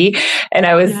Mississippi. And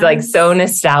I was like so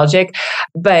nostalgic,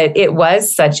 but it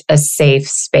was such a safe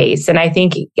space. And I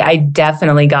think I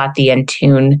definitely got the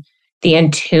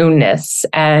in-tuneness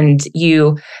and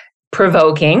you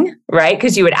provoking, right?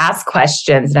 Because you would ask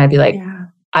questions and I'd be like,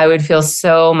 I would feel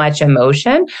so much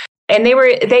emotion. And you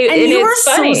were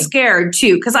so scared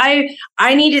too, because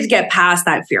I needed to get past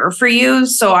that fear for you.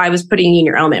 So I was putting you in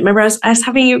your element. Remember, I was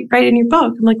having you write in your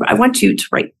book. I'm like, I want you to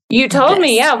write. You told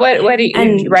me, what do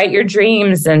you write your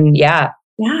dreams and Yeah.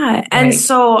 And right.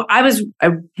 So I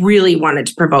really wanted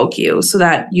to provoke you so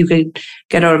that you could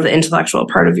get out of the intellectual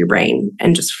part of your brain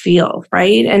and just feel,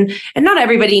 right? And not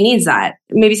everybody needs that.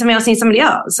 Maybe somebody else needs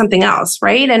something else,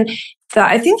 right? And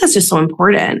I think that's just so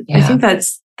important. Yeah. I think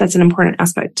that's an important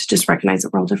aspect to just recognize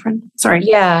that we're all different. Sorry.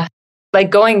 Yeah. Like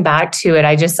going back to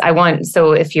it,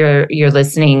 so if you're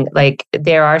listening, like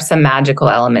there are some magical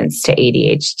elements to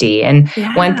ADHD. And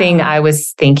one thing I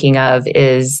was thinking of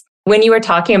is when you were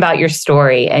talking about your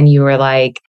story and you were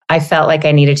like, I felt like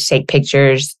I needed to take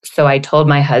pictures. So I told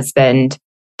my husband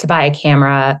to buy a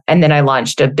camera and then I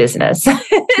launched a business.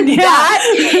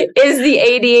 That is the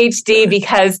ADHD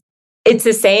because it's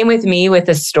the same with me with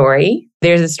a story.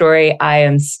 There's a story I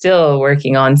am still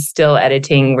working on, still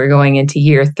editing. We're going into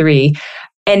year 3.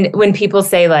 And when people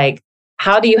say like,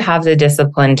 how do you have the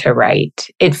discipline to write?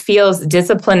 It feels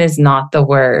discipline is not the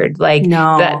word. Like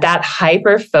No. that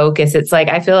hyper focus. It's like,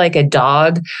 I feel like a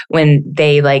dog when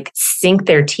they like sink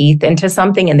their teeth into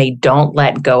something and they don't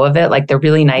let go of it, like the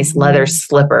really nice leather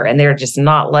slipper, and they're just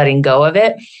not letting go of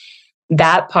it.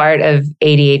 That part of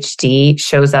ADHD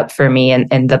shows up for me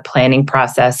in the planning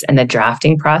process and the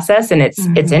drafting process. And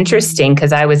it's interesting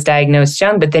because I was diagnosed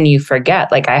young, but then you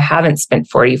forget, like I haven't spent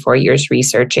 44 years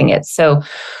researching it. So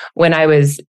when I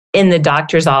was in the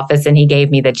doctor's office and he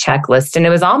gave me the checklist, and it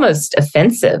was almost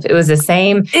offensive. It was the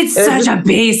same. It's such a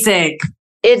basic.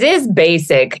 It is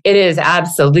basic. It is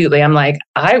absolutely. I'm like,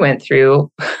 I went through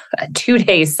a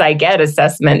 2-day psych ed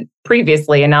assessment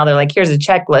previously, and now they're like, here's a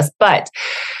checklist. But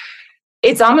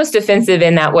it's almost offensive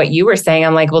in that what you were saying,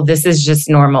 I'm like, well, this is just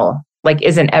normal. Like,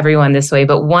 isn't everyone this way?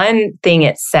 But one thing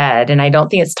it said, and I don't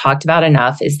think it's talked about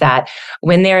enough, is that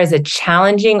when there is a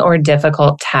challenging or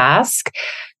difficult task,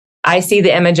 I see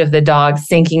the image of the dog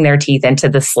sinking their teeth into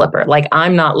the slipper. Like,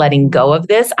 I'm not letting go of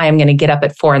this. I'm going to get up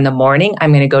at 4 a.m.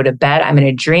 I'm going to go to bed. I'm going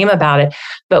to dream about it.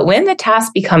 But when the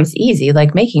task becomes easy,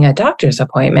 like making a doctor's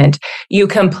appointment, you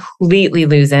completely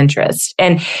lose interest.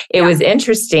 And it was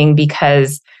interesting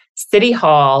because City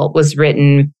Hall was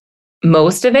written,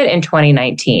 most of it in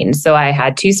 2019. So I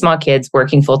had 2 small kids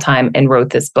working full time and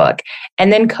wrote this book.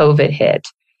 And then COVID hit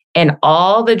and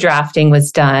all the drafting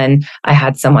was done. I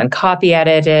had someone copy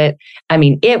edit it. I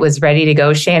mean, it was ready to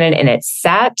go, Shannon, and it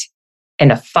sat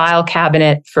in a file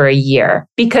cabinet for a year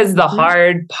because the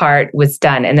hard part was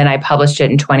done. And then I published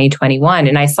it in 2021.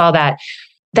 And I saw that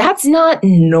that's not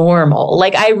normal.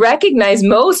 Like, I recognize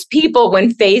most people,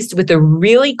 when faced with a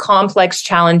really complex,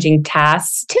 challenging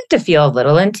tasks, tend to feel a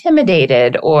little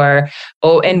intimidated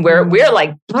and we're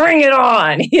like, bring it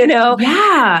on, you know?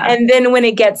 Yeah. And then when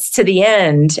it gets to the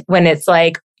end, when it's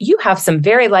like, you have some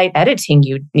very light editing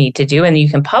you need to do and you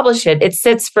can publish it, it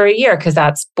sits for a year because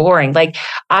that's boring. Like,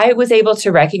 I was able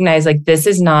to recognize, like, this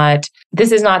is not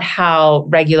how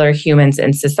regular humans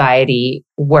in society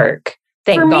work.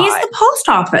 Thank For me, God. it's the post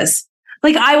office.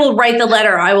 Like, I will write the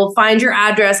letter. I will find your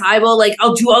address.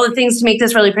 I'll do all the things to make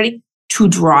this really pretty. To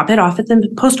drop it off at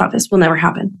the post office will never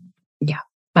happen. Yeah.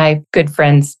 My good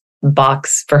friend's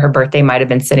box for her birthday might have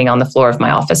been sitting on the floor of my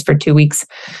office for 2 weeks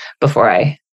before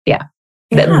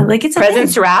like it's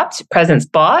presents wrapped, presents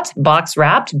bought, box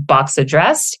wrapped, box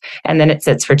addressed, and then it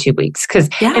sits for 2 weeks.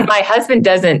 And my husband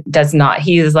does not.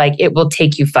 He's like, it will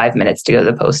take you 5 minutes to go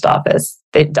to the post office.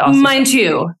 Mine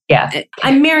too. Yeah.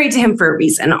 I'm married to him for a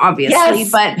reason, obviously.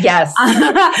 Yes. But yes.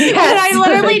 And I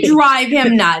literally drive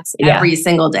him nuts every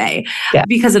single day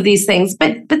because of these things.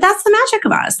 But that's the magic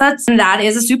of us. That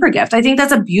is a super gift. I think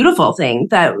that's a beautiful thing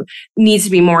that needs to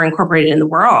be more incorporated in the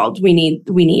world. We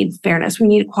need fairness. We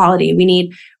need equality. We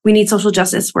need social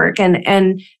justice work.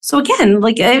 And so again,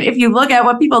 like, if you look at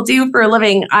what people do for a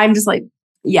living, I'm just like,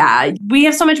 yeah, we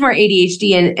have so much more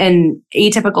ADHD and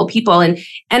atypical people. And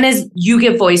as you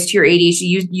give voice to your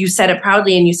ADHD, you said it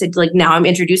proudly and you said, like, now I'm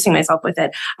introducing myself with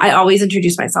it. I always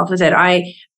introduce myself with it.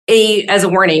 As a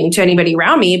warning to anybody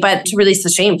around me, but to release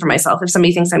the shame for myself. If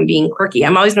somebody thinks I'm being quirky,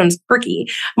 I'm always known as quirky.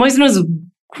 I'm always known as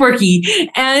quirky.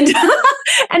 And,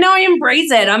 and now I embrace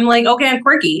it. I'm like, okay, I'm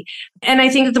quirky. And I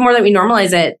think that the more that we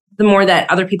normalize it, the more that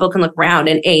other people can look around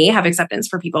and have acceptance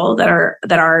for people that are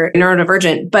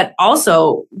neurodivergent. But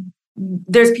also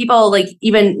there's people, like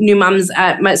even new moms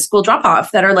at my school drop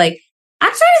off, that are like,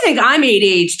 I'm starting to think I'm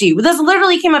ADHD. This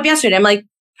literally came up yesterday. I'm like,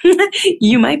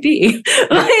 you might be.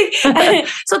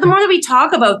 So the more that we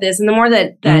talk about this and the more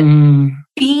that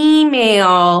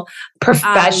female,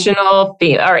 professional,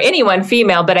 female, or anyone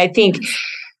female, but I think,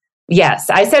 yes,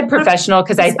 I said professional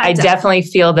because I definitely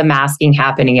feel the masking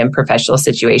happening in professional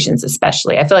situations,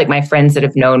 especially. I feel like my friends that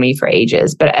have known me for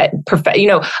ages, but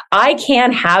I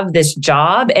can have this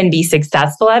job and be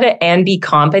successful at it and be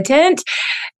competent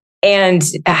and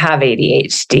have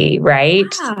ADHD, right?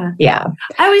 Yeah.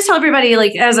 I always tell everybody,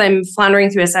 like, as I'm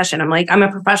floundering through a session, I'm like, I'm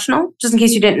a professional, just in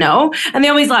case you didn't know. And they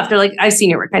always laugh. They're like, I've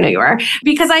seen your work. I know you are.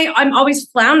 Because I'm always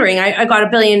floundering. I got a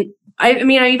billion. I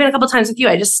mean, even a couple of times with you,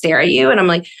 I just stare at you and I'm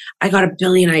like, I got a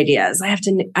billion ideas. I have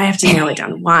to narrow it down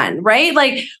to one, right?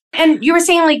 Like, and you were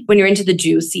saying, like, when you're into the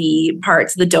juicy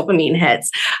parts, the dopamine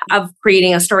hits of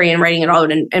creating a story and writing it all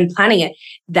out and planning it.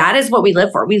 That is what we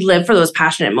live for. We live for those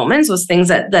passionate moments, those things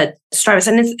that strive us.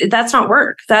 And that's not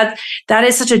work. That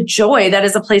is such a joy. That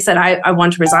is a place that I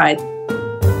want to reside.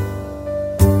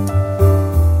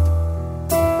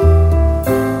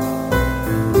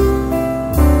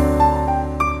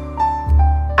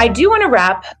 I do want to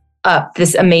wrap up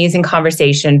this amazing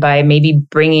conversation by maybe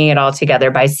bringing it all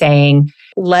together by saying,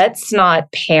 let's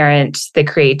not parent the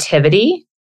creativity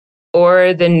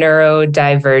or the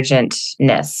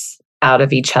neurodivergentness out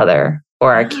of each other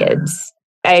or our kids.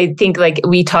 I think like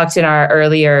we talked in our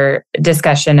earlier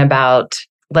discussion about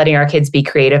letting our kids be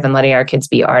creative and letting our kids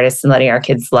be artists and letting our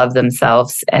kids love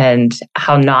themselves and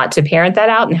how not to parent that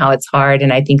out and how it's hard.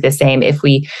 And I think the same if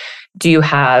we do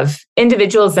have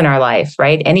individuals in our life,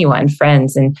 right? Anyone,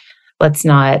 friends, and let's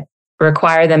not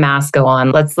require the mask go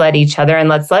on. Let's let each other and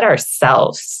let's let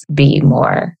ourselves be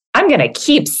more. I'm going to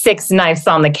keep 6 knives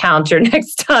on the counter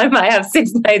next time I have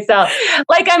 6 knives out.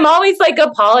 Like I'm always like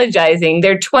apologizing.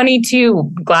 There are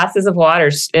 22 glasses of water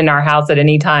in our house at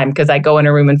any time because I go in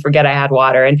a room and forget I had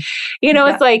water. And,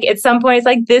 it's like at some point, it's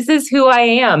like, this is who I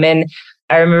am. And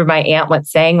I remember my aunt once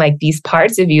saying like, these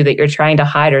parts of you that you're trying to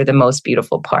hide are the most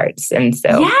beautiful parts. And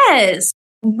so. Yes.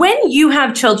 When you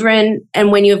have children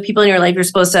and when you have people in your life, you're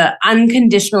supposed to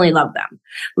unconditionally love them.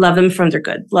 Love them for their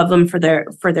good. Love them for their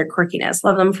quirkiness.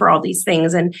 Love them for all these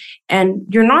things. And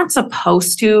you're not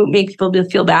supposed to make people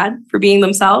feel bad for being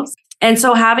themselves. And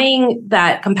so having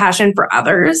that compassion for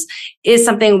others is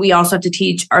something we also have to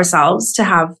teach ourselves to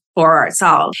have for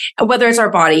ourselves, whether it's our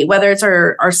body, whether it's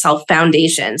our self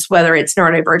foundations, whether it's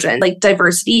neurodivergent. Like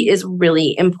diversity is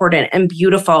really important and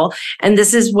beautiful. And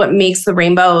this is what makes the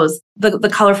rainbows, the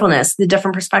colorfulness, the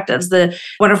different perspectives, the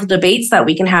wonderful debates that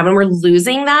we can have. And we're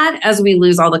losing that as we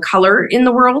lose all the color in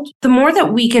the world. The more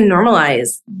that we can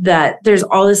normalize that there's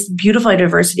all this beautiful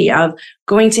diversity of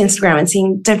going to Instagram and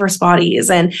seeing diverse bodies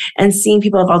and seeing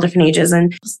people of all different ages.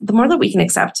 And the more that we can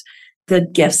accept the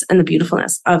gifts and the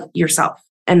beautifulness of yourself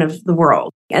and of the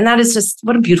world. And that is just,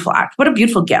 what a beautiful act. What a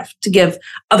beautiful gift to give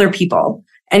other people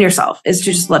and yourself is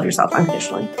to just love yourself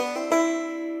unconditionally.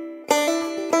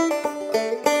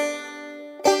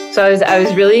 So I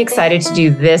was really excited to do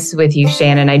this with you,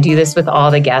 Shannon. I do this with all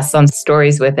the guests on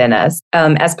Stories Within Us.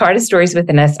 As part of Stories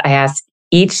Within Us, I ask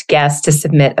each guest to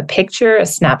submit a picture, a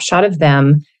snapshot of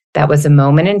them that was a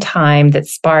moment in time that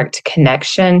sparked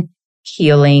connection,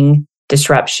 healing,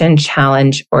 disruption,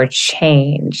 challenge, or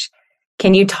change.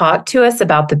 Can you talk to us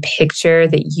about the picture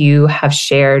that you have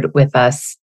shared with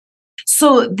us?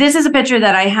 So this is a picture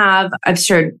that I've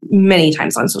shared many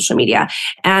times on social media,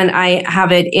 and I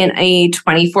have it in a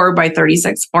 24 by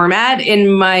 36 format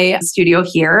in my studio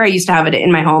here. I used to have it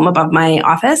in my home above my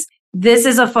office. This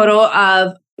is a photo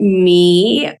of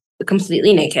me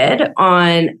completely naked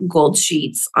on gold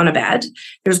sheets on a bed.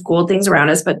 There's gold things around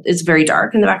us, but it's very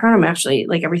dark in the background. I'm actually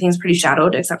like everything's pretty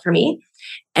shadowed except for me.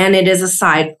 And it is a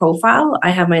side profile. I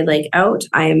have my leg out.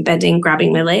 I am bending,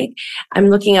 grabbing my leg. I'm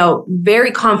looking out very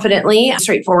confidently,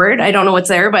 straightforward. I don't know what's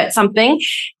there, but something.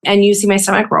 And you see my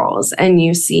stomach rolls and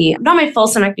you see, not my full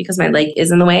stomach because my leg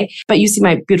is in the way, but you see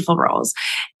my beautiful rolls.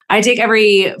 I take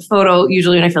every photo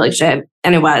usually when I feel like shit.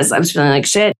 And I was feeling like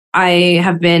shit. I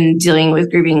have been dealing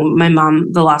with grieving my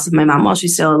mom, the loss of my mom while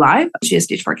she's still alive. She has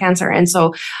stage 4 cancer. And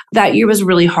so that year was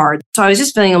really hard. So I was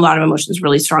just feeling a lot of emotions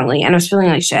really strongly and I was feeling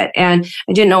like shit. And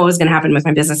I didn't know what was going to happen with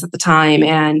my business at the time,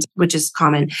 and which is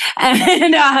common.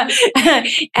 And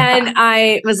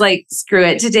I was like, screw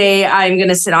it. Today I'm going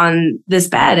to sit on this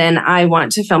bed and I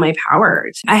want to feel my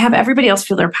power. I have everybody else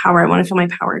feel their power. I want to feel my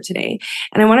power today.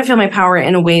 And I want to feel my power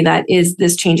in a way that is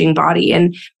this changing body.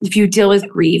 And if you deal with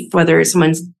grief, whether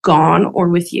someone's gone or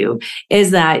with you,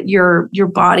 is that your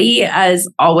body, as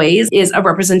always, is a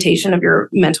representation of your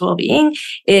mental well-being.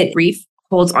 Grief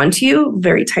holds onto you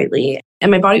very tightly.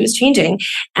 And my body was changing.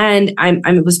 And I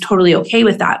was totally okay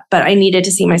with that. But I needed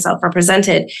to see myself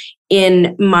represented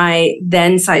in my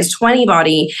then size 20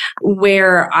 body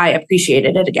where I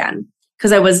appreciated it again.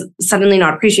 Because I was suddenly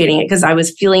not appreciating it because I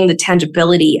was feeling the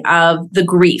tangibility of the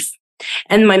grief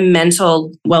and my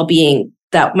mental well-being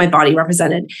that my body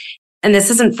represented. And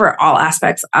this isn't for all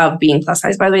aspects of being plus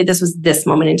size, by the way. This was this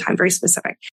moment in time, very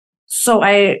specific. So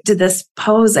I did this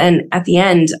pose. And at the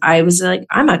end, I was like,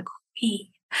 I'm a queen.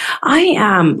 I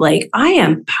am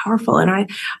powerful. And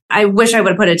I wish I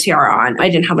would have put a tiara on. I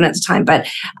didn't have one at the time, but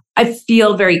I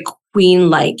feel very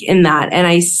queen-like in that. And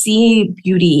I see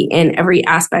beauty in every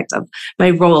aspect of my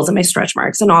rolls and my stretch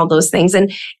marks and all those things.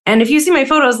 And if you see my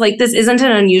photos, like this isn't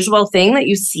an unusual thing that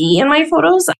you see in my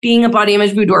photos, being a body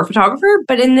image boudoir photographer,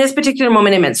 but in this particular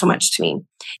moment, it meant so much to me.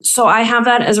 So I have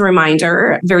that as a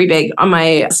reminder, very big on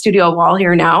my studio wall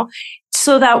here now,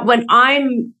 so that when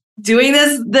I'm doing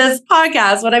this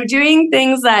podcast, when I'm doing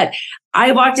things that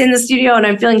I walked in the studio and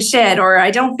I'm feeling shit, or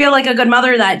I don't feel like a good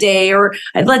mother that day, or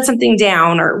I've let something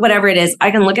down, or whatever it is,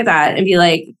 I can look at that and be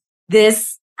like,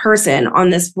 this person on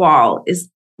this wall is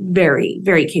very,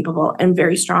 very capable and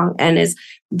very strong and is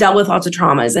dealt with lots of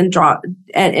traumas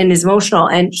and is emotional,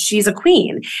 and she's a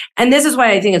queen. And this is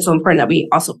why I think it's so important that we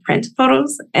also print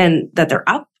photos and that they're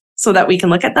up so that we can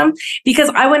look at them, because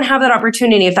I wouldn't have that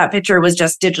opportunity if that picture was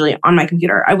just digitally on my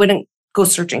computer. I wouldn't go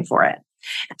searching for it.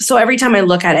 So every time I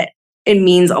look at it, it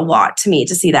means a lot to me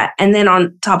to see that. And then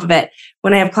on top of it,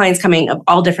 when I have clients coming of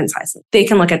all different sizes, they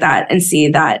can look at that and see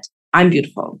that I'm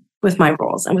beautiful with my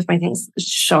roles and with my things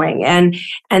showing. And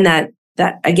that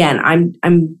again,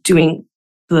 I'm doing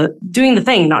the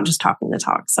thing, not just talking the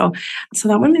talk. So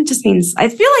that one, it just means, I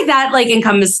feel like that like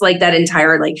encompasses like that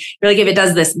entire, like, you're like, if it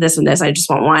does this, this, and this, I just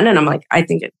want one. And I'm like, I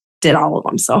think it did all of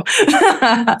them. So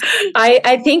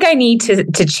I think I need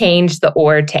to change the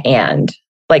or to and.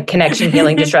 Like connection,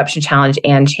 healing, disruption, challenge,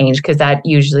 and change, because that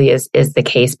usually is the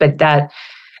case. But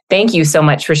thank you so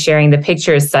much for sharing. The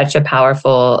picture is such a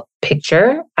powerful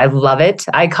picture. I love it.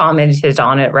 I commented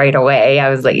on it right away. I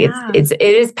was like, it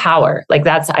is power. Like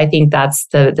I think that's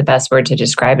the best word to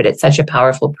describe it. It's such a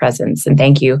powerful presence. And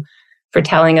thank you for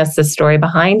telling us the story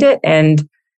behind it. And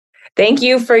thank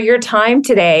you for your time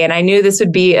today. And I knew this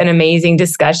would be an amazing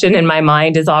discussion, and my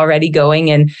mind is already going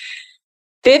in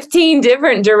 15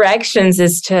 different directions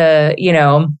as to,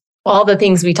 all the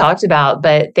things we talked about.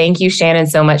 But thank you, Shannon,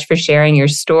 so much for sharing your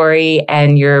story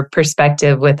and your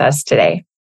perspective with us today.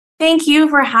 Thank you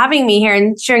for having me here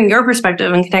and sharing your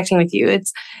perspective and connecting with you.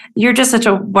 You're just such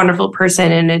a wonderful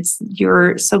person, and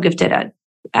you're so gifted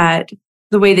at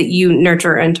the way that you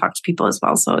nurture and talk to people as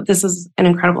well. So this is an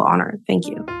incredible honor. Thank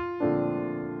you.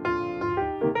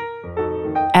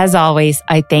 As always,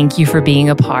 I thank you for being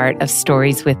a part of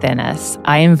Stories Within Us.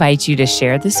 I invite you to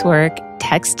share this work,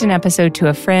 text an episode to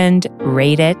a friend,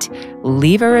 rate it,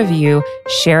 leave a review,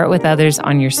 share it with others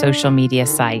on your social media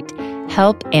site.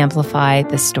 Help amplify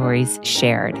the stories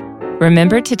shared.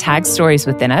 Remember to tag Stories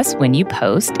Within Us when you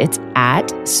post. It's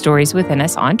at Stories Within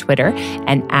Us on Twitter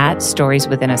and at Stories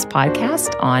Within Us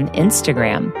Podcast on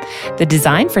Instagram. The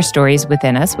design for Stories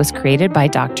Within Us was created by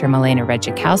Dr. Milena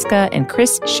Redzikowska and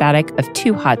Chris Shattuck of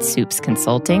Two Hot Soups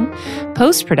Consulting.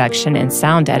 Post-production and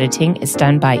sound editing is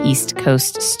done by East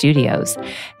Coast Studios.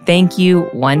 Thank you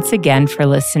once again for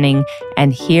listening,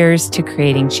 and here's to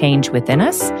creating change within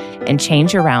us and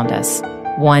change around us,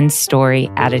 one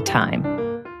story at a time.